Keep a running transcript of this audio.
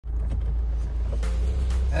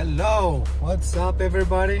Hello, what's up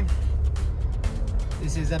everybody?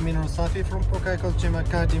 This is Amin Rosafi from Prokitecoaching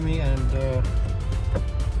Academy, and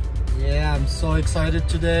yeah, I'm so excited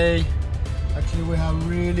today. Actually, we have a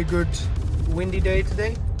really good windy day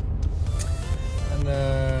today, and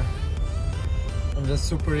I'm just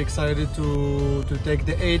super excited to take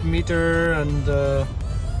the 8 meter and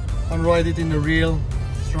ride it in a real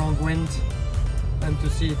strong wind, and to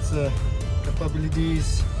see its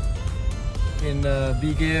capabilities in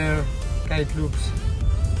big air, kite loops,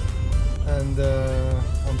 and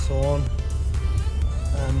so on.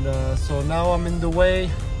 And so now I'm in the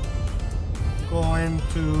way, going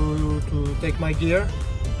to take my gear,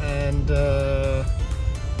 and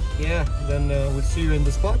yeah, then we'll see you in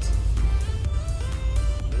the spot.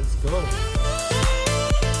 Let's go.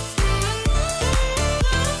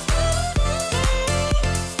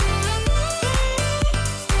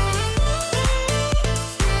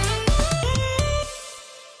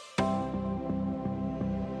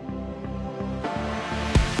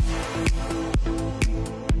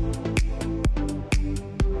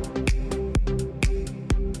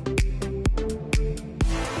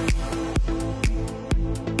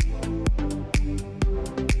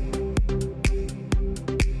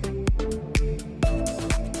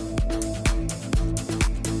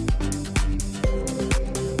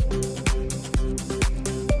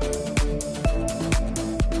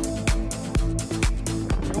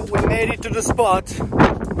 We made it to the spot,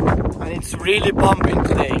 and it's really pumping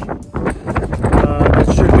today.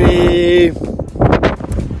 It should be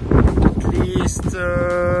at least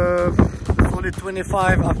solid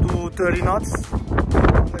 25 up to 30 knots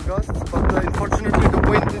the gusts, but unfortunately the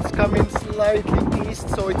wind is coming slightly east,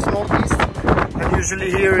 so it's northeast, and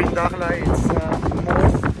usually here in Dakhla it's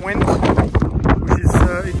north wind, which is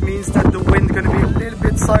it means that the wind is going to be a little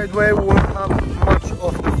bit sideways. We won't have much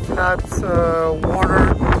of the flat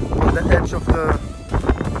water on the edge of the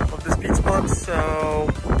speed spot, so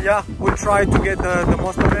yeah, we'll try to get the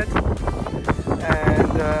most of it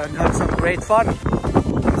and have some great fun.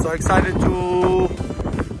 I'm so excited to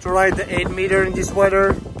ride the 8 meter in this weather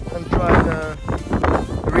and try the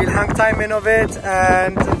real hang timing of it,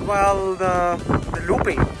 and as well the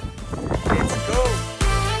looping. Let's go.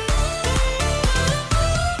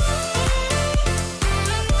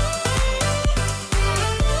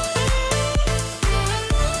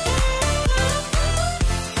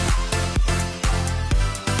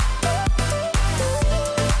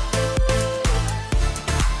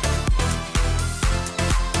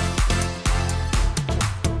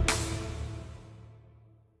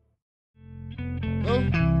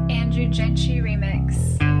 Gentry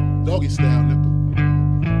remix. Doggy style nipple.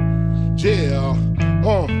 Yeah.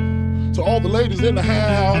 To all the ladies in the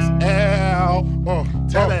house.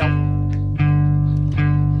 Tell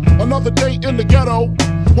another day in the ghetto.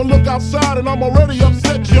 One look outside and I'm already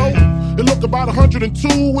upset, yo. It look about 102.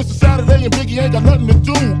 It's a Saturday and Biggie ain't got nothing to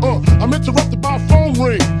do. I'm interrupted by a phone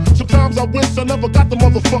ring. Sometimes I wish I never got the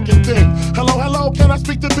motherfucking thing. Hello, can I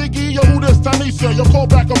speak to Biggie? Yo, who this? Tanisha, yo, call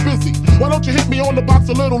back, I'm busy. Why don't you hit me on the box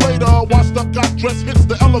a little later? Washed up, got dressed, hits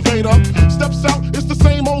the elevator. Steps out, it's the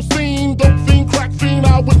same old scene. Dope fiend, crack fiend,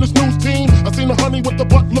 eyewitness news team. I seen the honey with the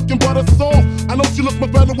butt looking butter soft. I know she look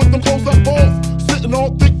much better with them clothes up off. Sitting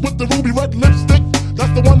all thick with the ruby red lipstick.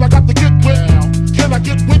 That's the one I got to get with. Can I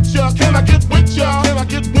get with ya? Can I get with ya? Can I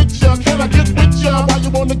get with ya? Can I get with ya? Why you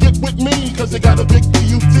wanna get with me? Cause you got a big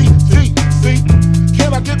B-U-T-T. See?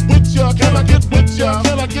 Can I get with ya? Can I get with ya?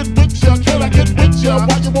 Can I get with ya? Can I get with ya?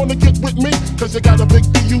 Why you wanna get with me? Cause you got a big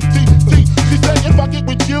B-U-T-T. She said if I get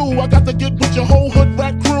with you, I got to get with your whole hood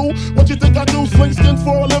rat crew. What you think I do? Sling skins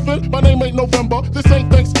for a living? My name ain't November, this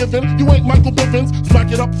ain't Thanksgiving. You ain't Michael Bivins.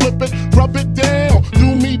 Smack it up, flip it, rub it down.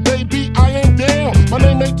 Do me, baby, I ain't down. My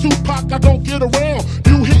name ain't Tupac, I don't get around.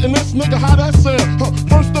 You hitting this nigga, how that sound?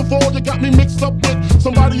 First of all, you got me mixed up with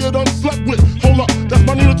somebody you done slept with. Hold up, that's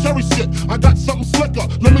my Nina Cherry shit. I got something slicker,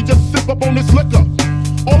 let me just sip up on this liquor.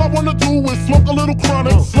 All I wanna do is smoke a little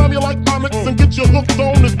chronic, slam you like Onyx, and get you hooked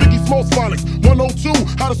on this Biggie Smalls phonics. 102,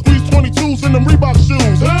 how to squeeze 22s in them Reebok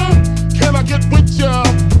shoes, huh? Can I get with ya?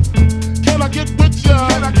 Can I get with ya?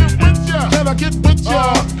 Can I get with ya? Can I get with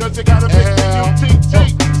ya? Cause you got a big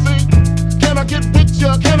B-U-T-T. Can I get with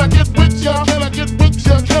ya? Can I get with ya? Can I get with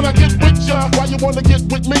ya? Can I get with ya? Why you wanna get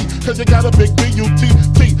with me? Cause you got a big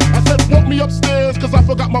B-U-T-T. I said walk me upstairs cause I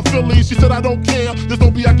forgot my Phillies. She said I don't care, just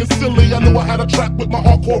don't be acting silly. I knew I had a track with my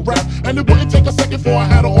hardcore rap, and it wouldn't take a second before I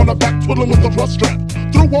had her on her back twiddling with the brush strap.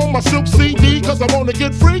 Threw on my silk CD cause I wanna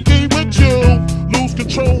get freaky with you. Lose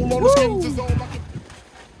control on the skins is all I can.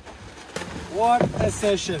 What a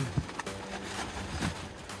session.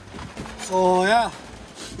 So yeah,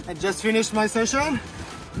 I just finished my session.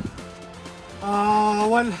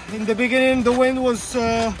 Well, in the beginning the wind was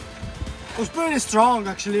pretty strong.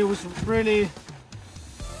 Actually, it was really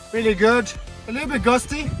good. A little bit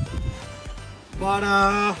gusty, but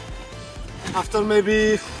after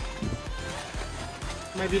maybe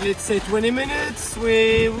let's say 20 minutes,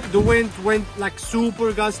 the wind went like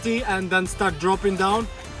super gusty and then start dropping down.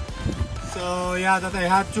 So yeah, that I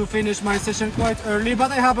had to finish my session quite early,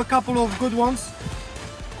 but I have a couple of good ones,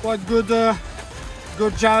 quite good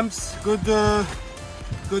good jumps, good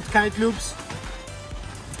kite loops.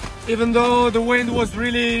 Even though the wind was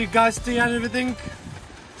really gusty and everything,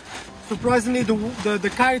 surprisingly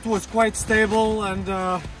the kite was quite stable, and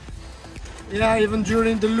yeah, even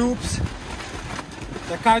during the loops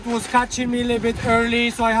the kite was catching me a little bit early,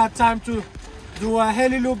 so I had time to do a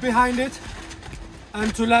heli loop behind it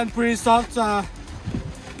and to land pretty soft.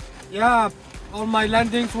 Yeah, all my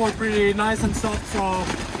landings were pretty nice and soft, so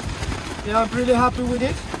yeah, I'm pretty happy with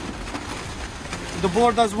it. The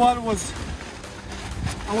board as well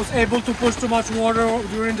I was able to push too much water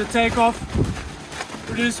during the takeoff.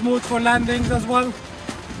 Pretty smooth for landings as well.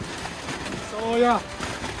 So yeah,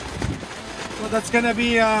 so that's gonna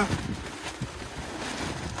be a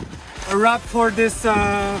wrap for this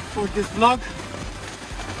vlog,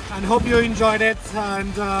 and hope you enjoyed it.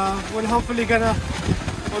 And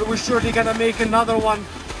we're surely gonna make another one.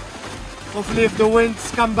 Hopefully, if the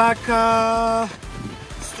winds come back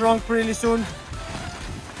strong pretty soon.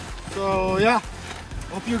 So yeah,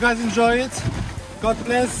 hope you guys enjoy it. God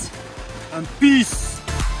bless and peace.